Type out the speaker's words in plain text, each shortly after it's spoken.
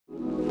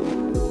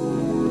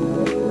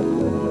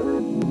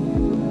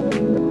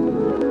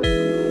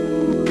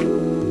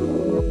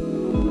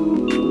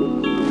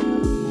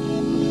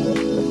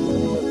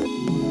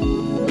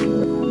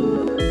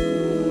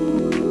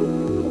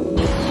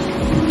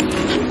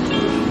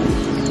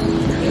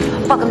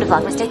Welcome to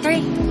Vlogmas Day 3.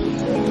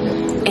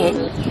 It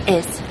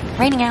is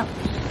raining out.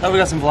 Oh, we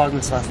got some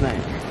Vlogmas last night.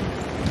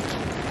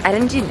 I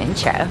didn't do an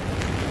intro.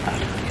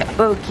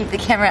 Oh, keep the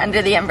camera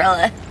under the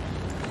umbrella.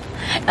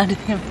 Under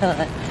the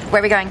umbrella. Where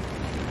are we going?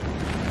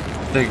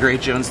 The Great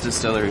Jones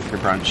Distillery for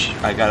brunch.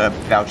 I got a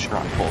voucher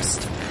on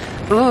Pulsed.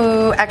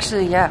 Ooh,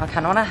 actually, yeah, I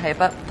kind of want to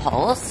hype up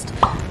Pulsed.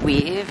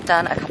 We've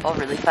done a couple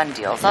really fun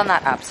deals on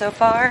that app so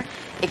far.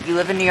 If you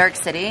live in New York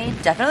City,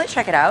 definitely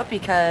check it out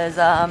because,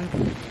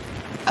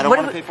 I don't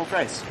want to pay full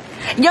price.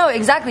 No,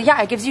 exactly,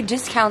 yeah, it gives you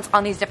discounts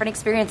on these different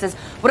experiences.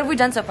 What have we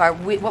done so far?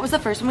 What was the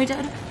first one we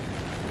did?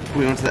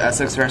 We went to the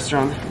Essex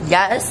restaurant.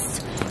 Yes,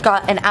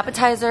 got an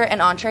appetizer,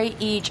 an entree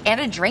each, and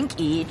a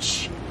drink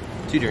each.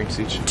 2 drinks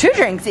each. 2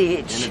 drinks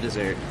each. And a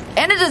dessert.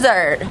 And a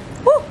dessert.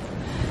 Woo!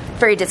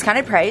 For a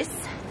discounted price.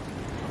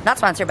 Not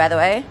sponsored, by the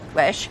way.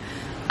 Wish.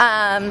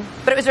 But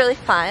it was really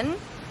fun.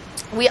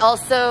 We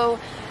also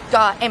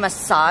got a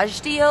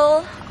massage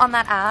deal on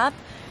that app.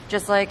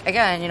 Just like,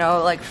 again, you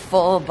know, like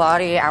full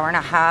body,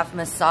 hour-and-a-half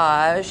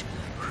massage.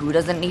 Who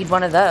doesn't need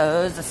one of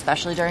those,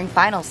 especially during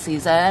final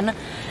season?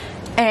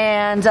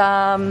 And,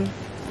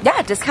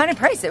 yeah, discounted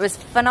price. It was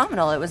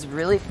phenomenal. It was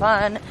really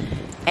fun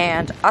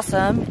and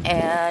awesome.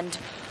 And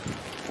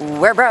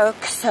we're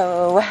broke,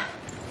 so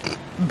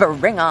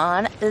bring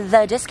on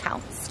the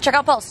discounts. Check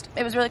out Pulsed.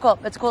 It was really cool.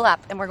 It's a cool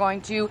app. And we're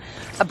going to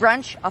a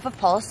brunch off of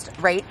Pulsed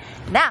right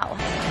now.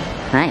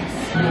 Nice.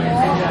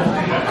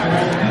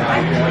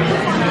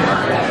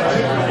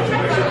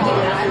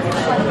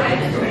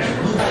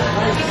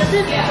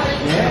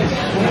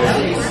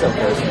 So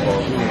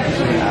personable.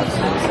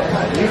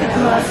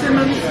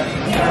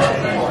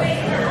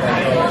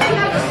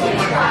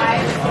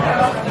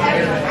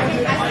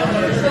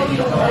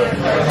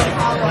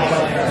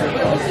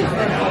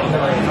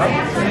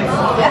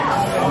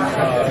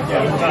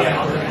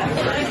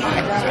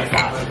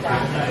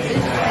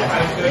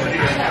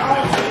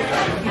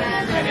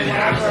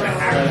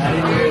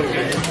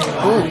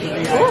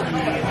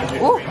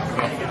 Ooh.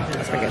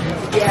 That's pretty good.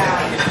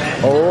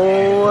 Yeah.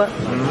 Oh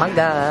my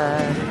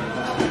god.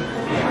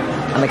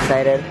 I'm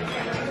excited.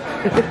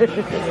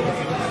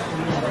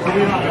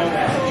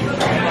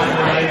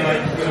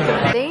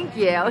 Thank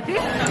you.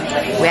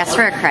 We asked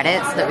for a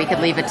credit so that we could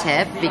leave a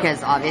tip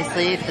because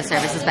obviously the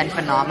service has been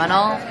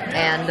phenomenal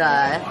and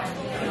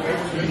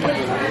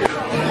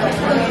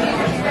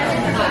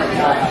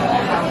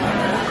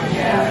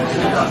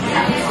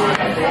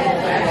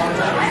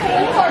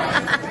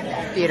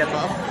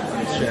beautiful.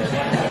 Sure.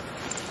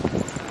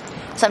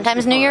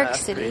 Sometimes New York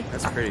City.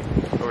 That's pretty.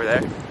 Over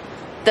there?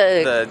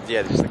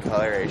 Yeah, just the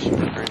coloration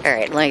difference.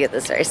 Alright, let me get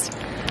this first.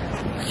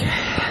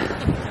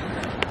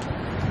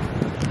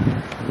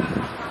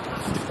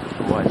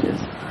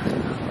 Gorgeous.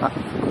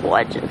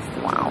 Gorgeous,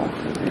 wow.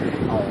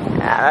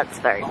 Yeah, that's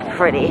very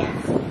pretty.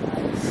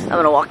 I'm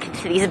gonna walk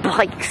into these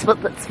bikes,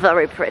 but that's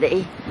very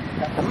pretty.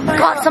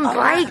 Got some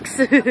bikes!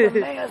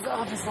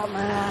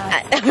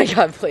 Oh my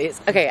god, please.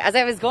 Okay, as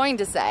I was going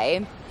to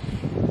say,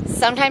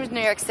 sometimes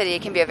New York City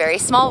can be a very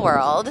small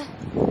world,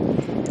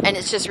 and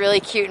it's just really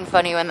cute and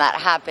funny when that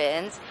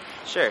happens.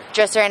 Sure.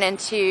 Just ran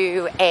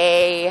into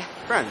a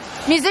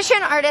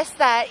musician artist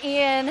that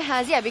Ian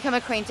has, become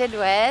acquainted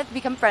with,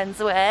 become friends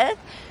with.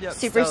 Yep,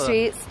 super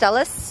sweet.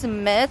 Stella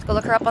Smith. Go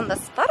look her up on the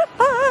Spotify.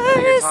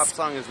 Her top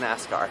song is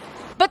NASCAR.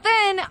 But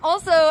then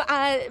also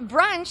at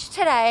brunch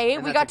today,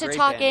 we got to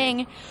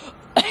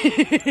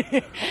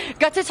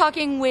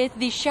talking with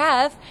the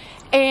chef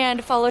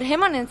and followed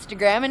him on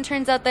Instagram, and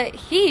turns out that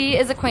he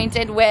is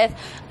acquainted with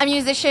a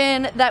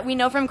musician that we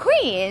know from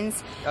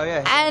Queens. Oh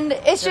yeah. And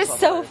it's just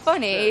so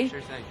funny.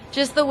 Sure thing.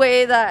 Just the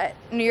way that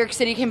New York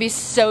City can be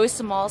so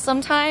small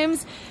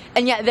sometimes,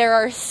 and yet there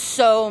are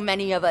so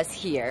many of us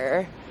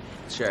here.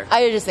 Sure.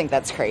 I just think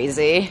that's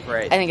crazy.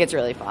 Right. I think it's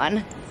really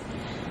fun.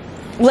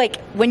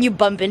 Like, when you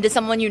bump into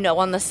someone you know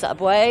on the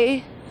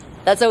subway,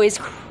 that's always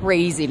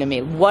crazy to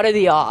me. What are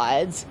the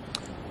odds?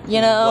 You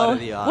know? What are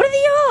the odds? What are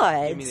the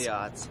odds? Give me the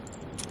odds.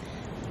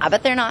 I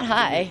bet they're not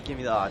high. Give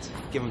me the odds.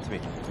 Give them to me.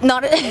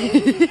 Not. Give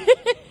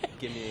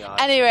me the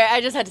odds. Anyway, I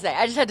just had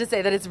to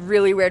say that it's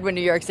really weird when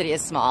New York City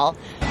is small.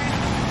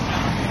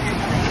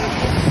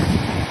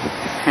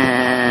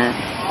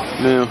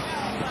 No.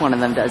 One of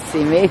them does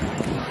see me.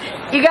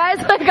 You guys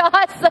look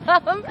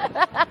awesome.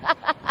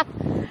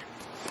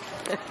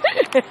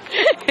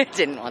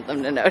 Didn't want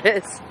them to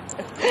notice.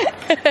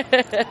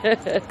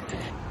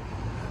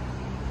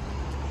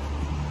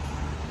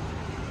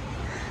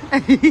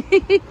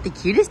 The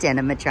cutest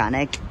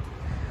animatronic.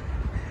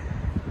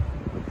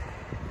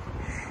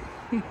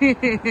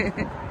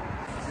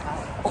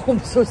 Oh, I'm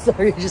so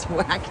sorry, I just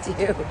whacked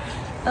you.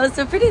 That was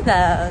so pretty though.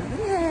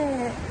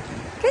 Yeah.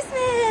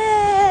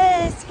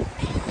 Christmas!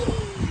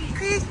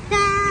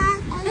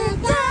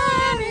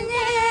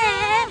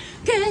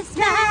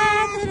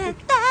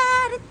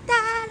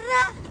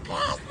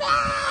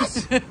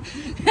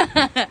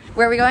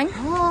 Where are we going?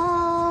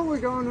 Oh, we're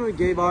going to a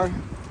gay bar.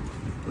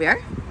 We are?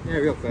 Yeah,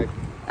 real quick.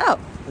 Oh.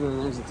 And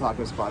then there's a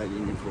taco spot at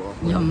Nichole.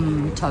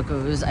 Yum,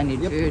 tacos. I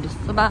need food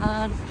so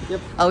bad.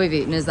 Yep. All we've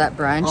eaten is that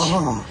brunch.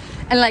 Oh.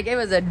 And like, it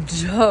was a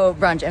dope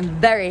brunch and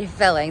very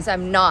filling, so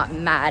I'm not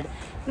mad.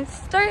 I'm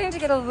starting to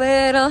get a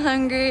little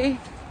hungry.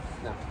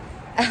 No.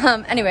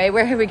 Anyway,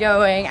 where are we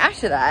going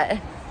after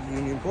that?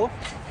 Union Pool.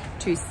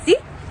 To see?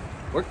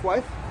 Work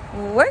wife.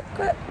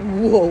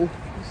 Whoa,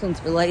 this one's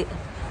for light.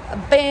 A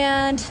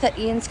band that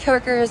Ian's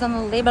coworker is on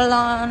the label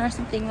on or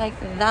something like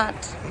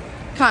that.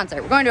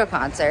 Concert. We're going to a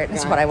concert.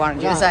 That's what I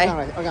wanted you to say.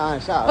 We're going on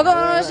a show. We're going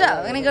on a show.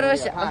 We're going to go to a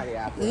show. Party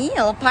after.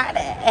 Yeah, a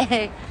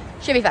party.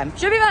 Should be fun.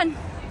 Should be fun.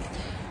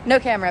 No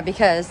camera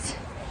because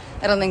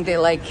I don't think they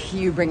like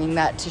you bringing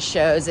that to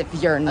shows if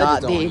you're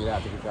not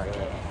the...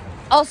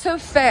 Also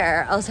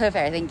fair. Also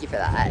fair. Thank you for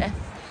that.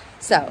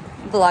 So,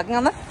 vlogging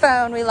on the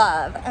phone we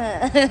love.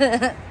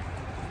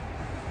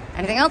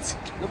 Anything else?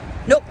 Nope.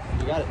 Nope.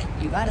 You got it.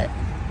 You got it.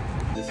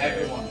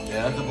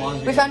 Yeah, the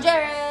blonde. We found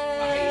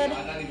Jared.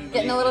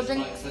 Getting a little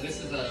drink.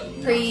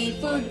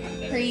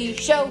 Pre-food,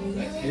 pre-show.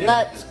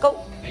 Let's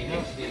go.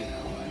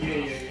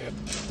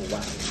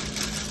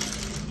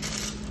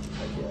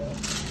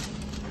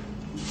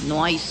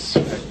 Nice.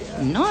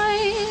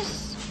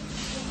 Nice.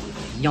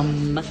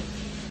 Yum.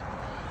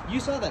 You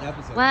saw that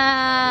episode.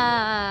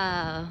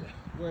 Wow.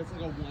 Where it's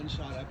like a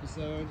one-shot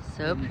episode.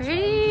 So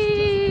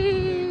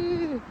pretty.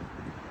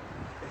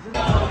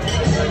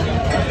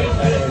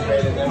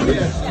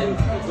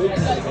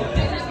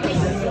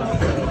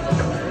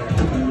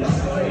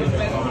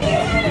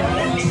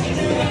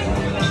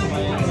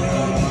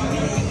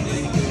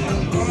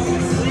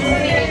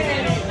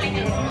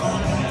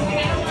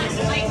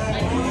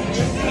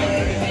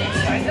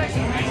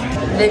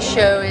 This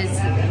show is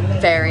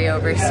very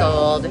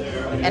oversold,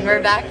 and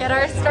we're back at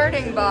our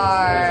starting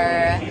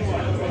bar.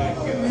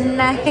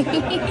 Nice.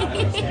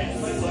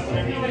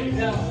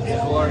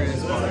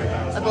 Glorious bar.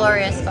 A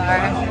glorious bar.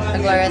 A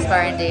glorious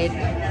bar indeed.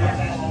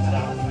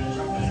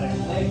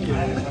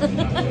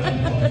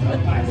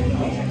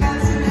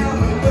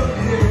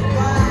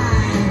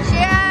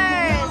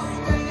 Cheers!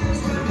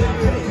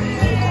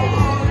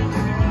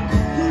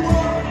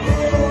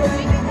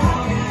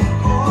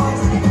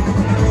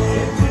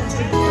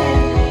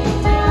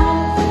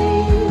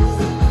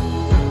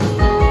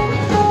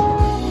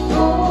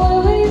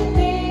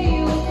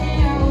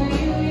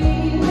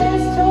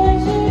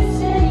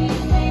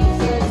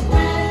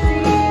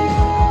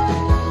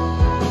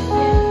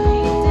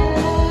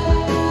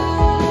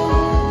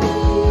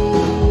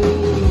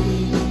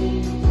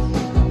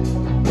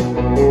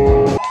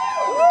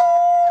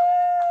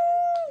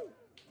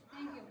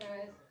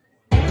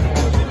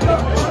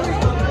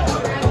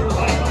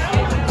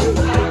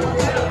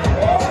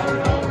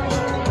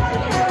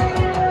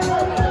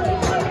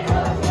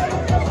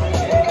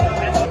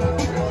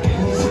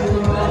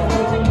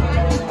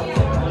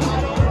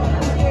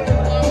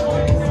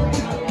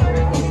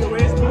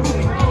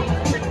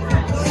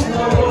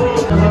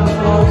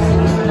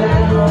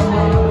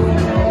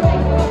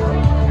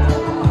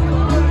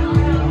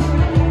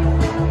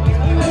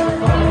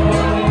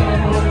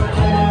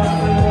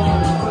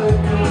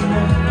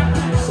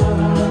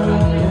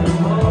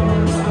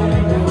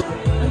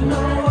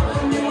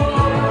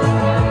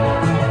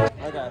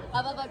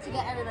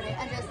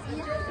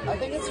 I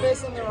think it's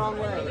facing the wrong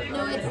way.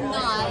 No, it's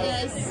not.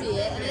 I see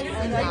it, and it's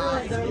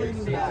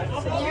not.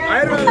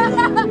 I'd rather